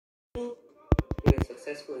He was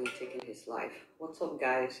successful in taking his life. What's up,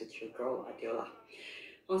 guys? It's your girl Adiola.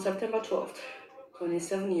 On September 12th,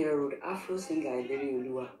 27-year-old Afro singer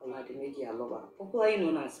Ilerioluwa Oladimeji Aloba, popularly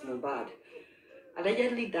known as Mobad,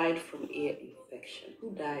 allegedly died from ear infection.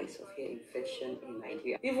 Who dies of ear infection in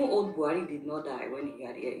Nigeria? Even old Buhari did not die when he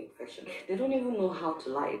had ear infection. They don't even know how to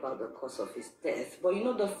lie about the cause of his death. But you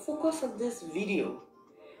know, the focus of this video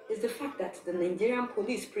is the fact that the Nigerian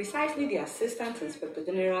police, precisely the Assistant Inspector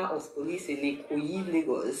General of Police in Ikoyi,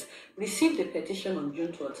 Lagos, received a petition on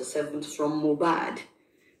June 27th from Mobad,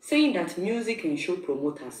 saying that music and show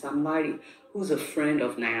promoter Sam Larry, who's a friend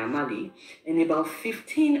of Naira Marley, and about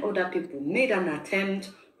 15 other people made an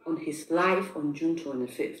attempt on his life on June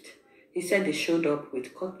 25th. He said they showed up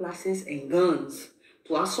with cutlasses and guns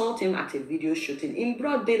to assault him at a video shooting in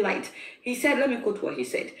broad daylight. He said, let me quote what he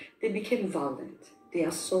said, "They became violent. They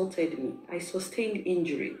assaulted me. I sustained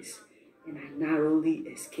injuries, and I narrowly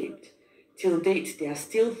escaped. Till date, they are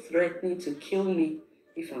still threatening to kill me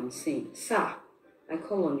if I'm seen. Sir, I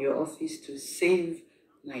call on your office to save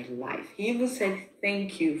my life." He even said,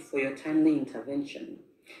 "Thank you for your timely intervention."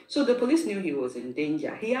 So the police knew he was in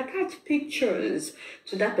danger. He attached pictures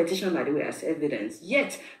to that petition, by the way, as evidence.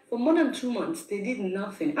 Yet, for more than 2 months, they did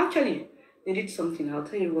nothing. Actually, they did something. I'll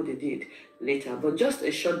tell you what they did later. But just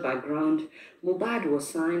a short background, Mobad was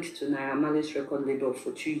signed to Naira Marley's record label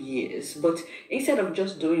for 2 years. But instead of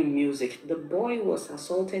just doing music, the boy was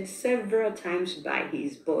assaulted several times by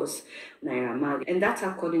his boss, Naira Marley. And that's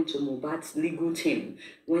according to Mobad's legal team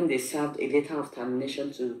when they served a letter of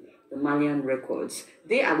termination to the Malian records.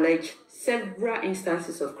 They alleged several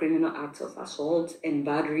instances of criminal acts of assault and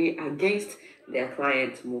battery against their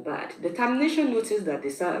client Mobad. The termination notice that they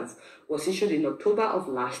served was issued in October of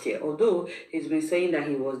last year, although he's been saying that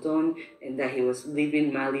he was done and that he was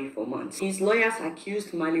leaving Mali for months. His lawyers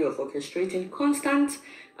accused Mali of orchestrating constant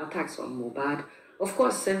attacks on Mobad. Of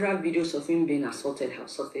course, several videos of him being assaulted have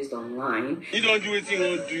surfaced online. You don't do what you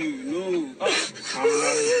want to do, no. You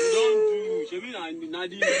don't do. You see what I'm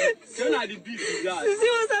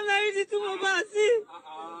married to Mobad, see?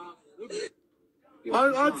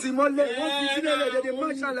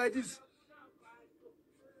 Like this.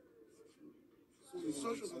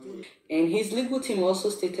 And his legal team also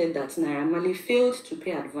stated that Naira Marley failed to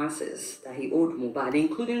pay advances that he owed Mobad,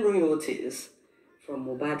 including royalties from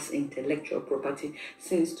Mobad's intellectual property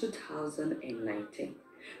since 2019.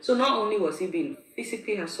 So not only was he being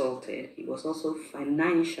physically assaulted, he was also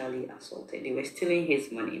financially assaulted. They were stealing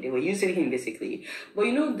his money. They were using him basically. But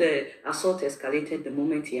you know, the assault escalated the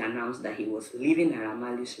moment he announced that he was leaving Naira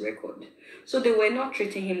Marley's record. So they were not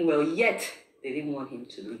treating him well, yet they didn't want him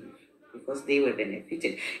to leave because they were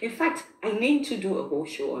benefited. In fact, I need to do a whole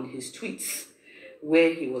show on his tweets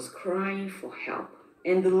where he was crying for help,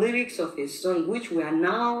 and the lyrics of his song, which we are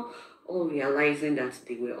now all realizing that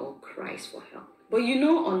they were all cries for help. But you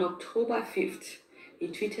know, on October 5th, he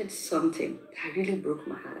tweeted something that really broke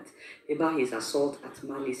my heart about his assault at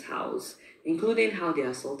Marley's house, including how they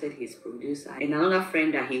assaulted his producer and another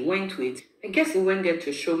friend that he went with. I guess he went there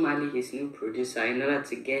to show Marley his new producer in order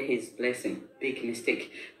to get his blessing. Big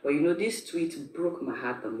mistake. But you know, this tweet broke my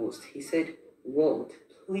heart the most. He said, "World,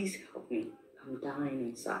 please help me. I'm dying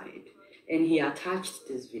inside." And he attached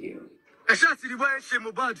this video. I shot the boy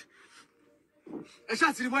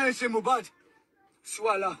Mobad.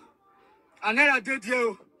 Swala. And then I did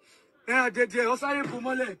you. I did you. Osari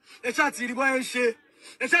Pumole. I shot the boy and she.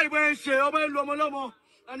 I shot the boy and she. Over Lomo.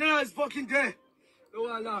 And then I was fucking there. Oh,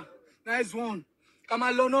 Allah. Nice one. Come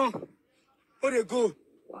on, where they go?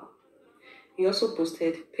 Wow. He also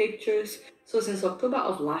posted pictures. So since October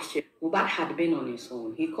of last year, Mobad had been on his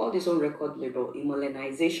own. He called his own record label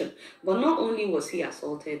Immolenization. But not only was he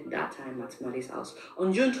assaulted that time at Marley's house,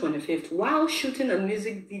 on June 25th, while shooting a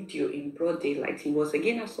music video in broad daylight, he was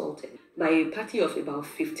again assaulted by a party of about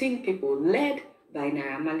 15 people led by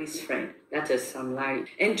Naira Marley's friend, that is Sam Larry.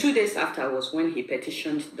 And 2 days after was when he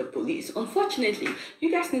petitioned the police. Unfortunately,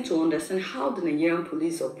 you guys need to understand how the Nigerian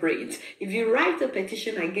police operates. If you write a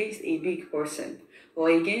petition against a big person, or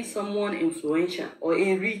against someone influential, or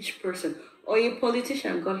a rich person, or a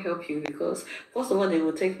politician, God help you, because first of all, they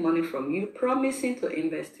will take money from you, promising to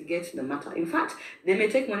investigate the matter. In fact, they may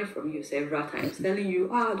take money from you several times, telling you,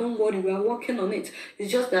 don't worry, we are working on it. It's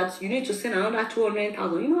just that you need to send another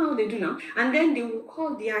 200,000. You know how they do now? And then they will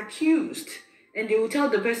call the accused And they will tell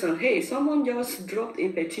the person, hey, someone just dropped a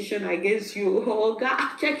petition against you. Oh,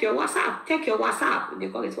 God, check your WhatsApp. Check your WhatsApp. They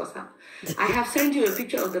call it WhatsApp. I have sent you a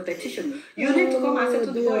picture of the petition. You need to come and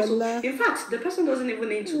settle the boy. So, in fact, the person doesn't even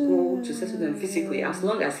need to go to settle them physically, as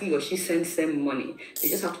long as he or she sends them money. They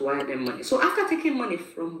just have to wire them money. So after taking money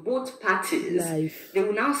from both parties, they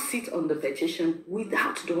will now sit on the petition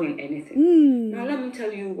without doing anything. Now, let me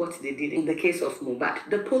tell you what they did in the case of Mobad.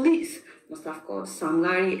 The police must have called Sam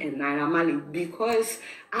Larry and Naira Marley, because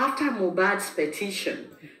after Mobad's petition,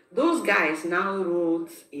 those guys now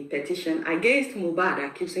wrote a petition against Mobad,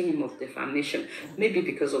 accusing him of defamation, maybe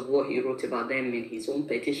because of what he wrote about them in his own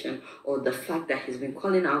petition, or the fact that he's been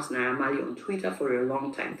calling out Naira Marley on Twitter for a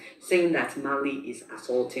long time, saying that Marley is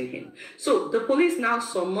assaulting him. So the police now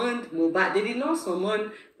summoned Mobad. They did not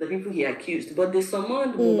summon the people he accused, but they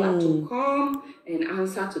summoned Mobad to come and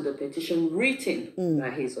answer to the petition written by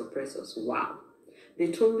his oppressors. Wow. They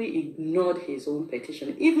totally ignored his own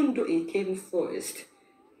petition, even though it came first.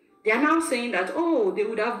 They are now saying that, oh, they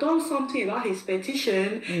would have done something about his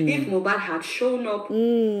petition if Mobad had shown up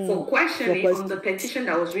for questioning on the petition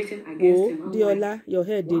that was written against him. Diola, your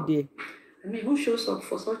head did. I mean, who shows up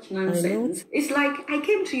for such nonsense? It's like, I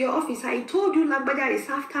came to your office, I told you Lagbaja is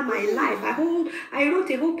after my life. I wrote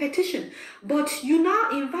a whole petition. But you now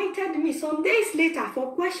invited me some days later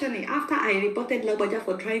for questioning after I reported Lagbaja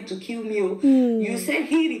for trying to kill me. You said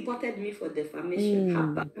he reported me for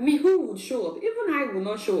defamation. I mean, who would show up? Even I will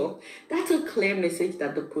not show up. That's a clear message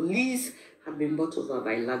that the police have been bought over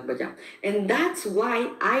by Lagbaja. And that's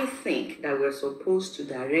why I think that we're supposed to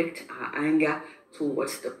direct our anger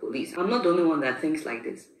towards the police. I'm not the only one that thinks like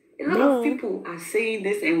this. A lot of people are saying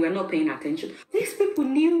this and we're not paying attention. These people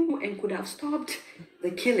knew and could have stopped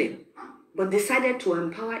the killing, but decided to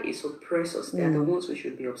empower its oppressors. They are the ones we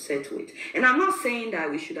should be upset with. And I'm not saying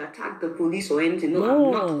that we should attack the police or anything. No,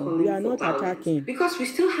 I'm not calling for violence. Attacking. Because we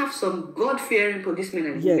still have some God-fearing policemen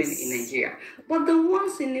and women in Nigeria. But the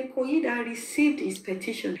ones in Ikoyi that received his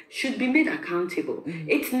petition should be made accountable.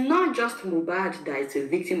 It's not just Mobad that is a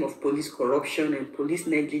victim of police corruption and police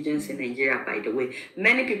negligence in Nigeria, by the way.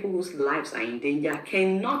 Many people whose lives are in danger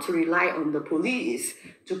cannot rely on the police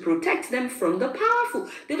to protect them from the powerful.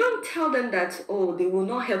 They don't tell them that, oh, they will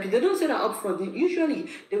not help you. They don't say that up front. Usually,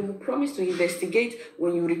 they will promise to investigate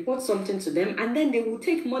when you report something to them, and then they will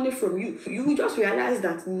take money from you. You will just realize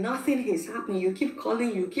that nothing is happening. You keep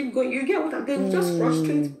calling, you keep going. You get what? They will just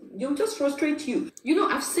frustrate. They'll just frustrate you. You know,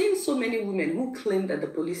 I've seen so many women who claim that the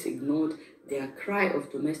police ignored their cry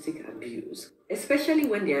of domestic abuse, especially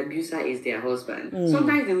when the abuser is their husband.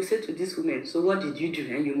 Sometimes they will say to these women, so what did you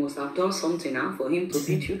do? And you must have done something now for him to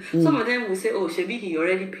beat you. Some of them will say, oh, Shebi, he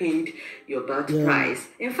already paid your birth price.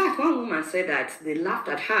 In fact, one woman said that they laughed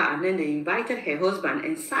at her and then they invited her husband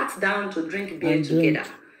and sat down to drink beer together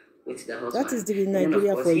with the husband. That is the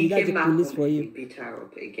Nigeria for you. That's the police for you. Beat her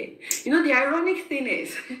up again. You know, the ironic thing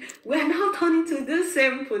is, we're now turning to this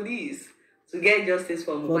same police to get justice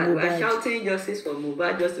for Mobad. We're shouting justice for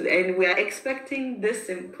Mobad, justice, and we're expecting this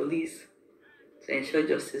same police to ensure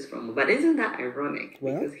justice for Mobad. Isn't that ironic?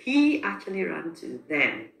 Well, because he actually ran to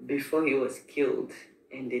them before he was killed,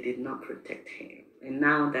 and they did not protect him. And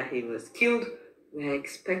now that he was killed, we're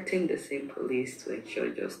expecting the same police to ensure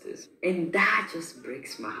justice. And that just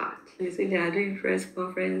breaks my heart. They say they are doing press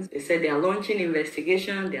conference. They said they are launching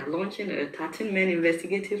investigation. They are launching a 13-man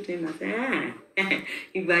investigative team. I said,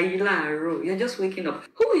 you're just waking up.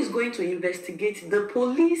 Who is going to investigate the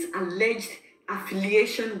police alleged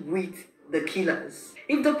affiliation with the killers?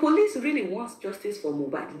 If the police really wants justice for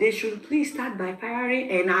Mobad, they should please start by firing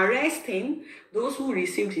and arresting those who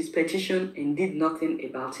received his petition and did nothing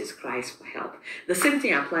about his cries for help. The same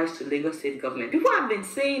thing applies to Lagos State government. People have been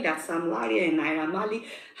saying that Sam Larry and Naira Marley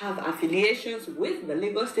have affiliations with the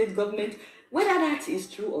Lagos State government. Whether that is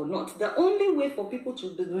true or not, the only way for people to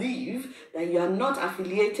believe that you are not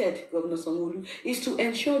affiliated, Governor Sanwo-Olu, is to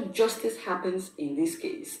ensure justice happens in this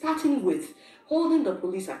case, starting with holding the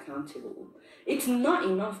police accountable. It's not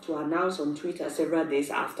enough to announce on Twitter several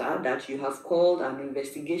days after that you have called an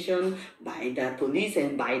investigation by the police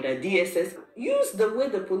and by the DSS. Use the way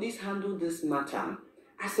the police handle this matter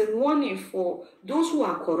as a warning for those who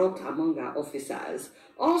are corrupt among our officers.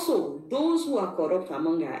 Also, those who are corrupt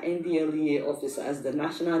among our NDLEA officers, the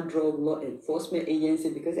National Drug Law Enforcement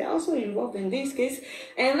Agency, because they're also involved in this case.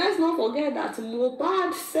 And let's not forget that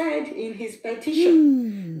Mobad said in his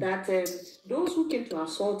petition that those who came to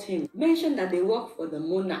assault him mentioned that they work for the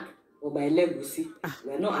monarch or by legacy.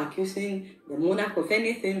 We're not accusing the monarch of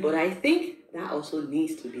anything, but I think that also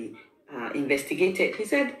needs to be investigated. He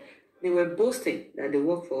said they were boasting that they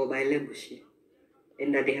work for by legacy.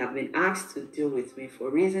 and that they have been asked to deal with me for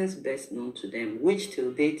reasons best known to them, which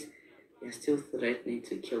till date, they are still threatening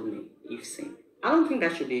to kill me if seen. I don't think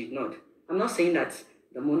that should be ignored. I'm not saying that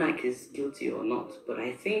the monarch is guilty or not, but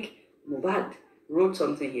I think Mobad wrote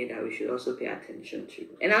something here that we should also pay attention to.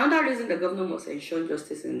 And another reason the governor must ensure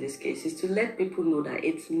justice in this case is to let people know that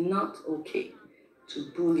it's not okay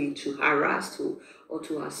to bully, to harass, or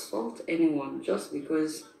to assault anyone just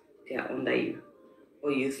because they are under you,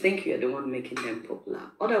 or you think you're the one making them popular.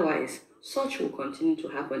 Otherwise, such will continue to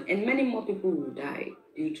happen, and many more people will die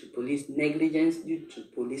due to police negligence, due to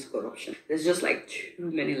police corruption. There's just like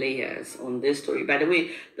too many layers on this story. By the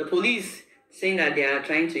way, the police saying that they are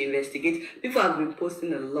trying to investigate. People have been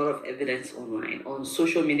posting a lot of evidence online, on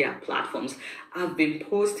social media platforms. I've been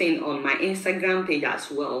posting on my Instagram page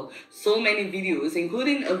as well so many videos,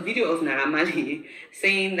 including a video of Naira Marley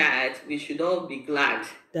saying that we should all be glad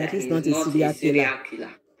that he's not a serial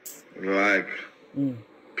killer. Like,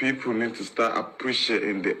 people need to start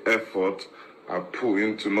appreciating the effort I put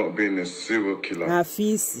into not being a serial killer.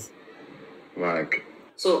 Like,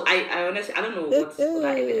 so I honestly, I don't know what other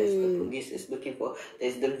evidence the police is looking for.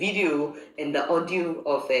 There's the video and the audio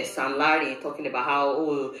of Sam Larry talking about how,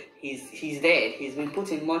 oh, he's dead. He's been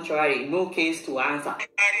put in mortuary, no case to answer.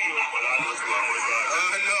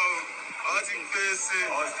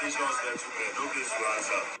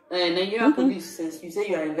 Nigeria police, since you say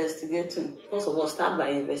you are investigating, first of all, start by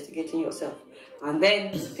investigating yourself. And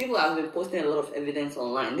then people have been posting a lot of evidence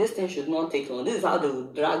online. This thing should not take long. This is how they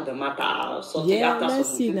will drag the matter out. Yeah,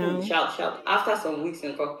 let's see now. Shout. After some weeks,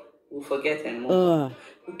 we'll forget and more.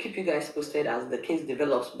 We'll keep you guys posted as the case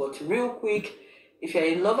develops. But real quick, if you're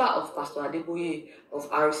a lover of Pastor Adeboye of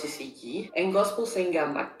RCCG and gospel singer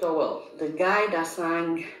McDowell, the guy that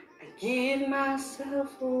sang, I give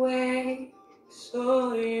myself away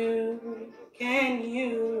so you can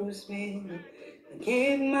use me. I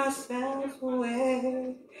give myself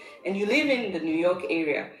away. And you live in the New York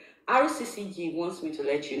area, RCCG wants me to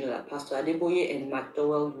let you know that Pastor Adeboye and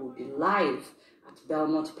McDowell will be live at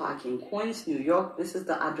Belmont Park in Queens, New York. This is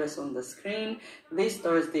the address on the screen. This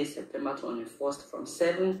Thursday, September 21st from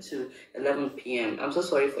 7 to 11 p.m. I'm so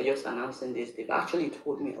sorry for just announcing this. They've actually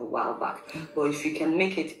told me a while back. But if you can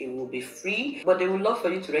make it, it will be free. But they would love for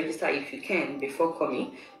you to register if you can before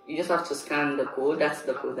coming. You just have to scan the code. That's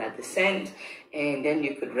the code that they sent. And then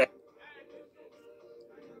you could register.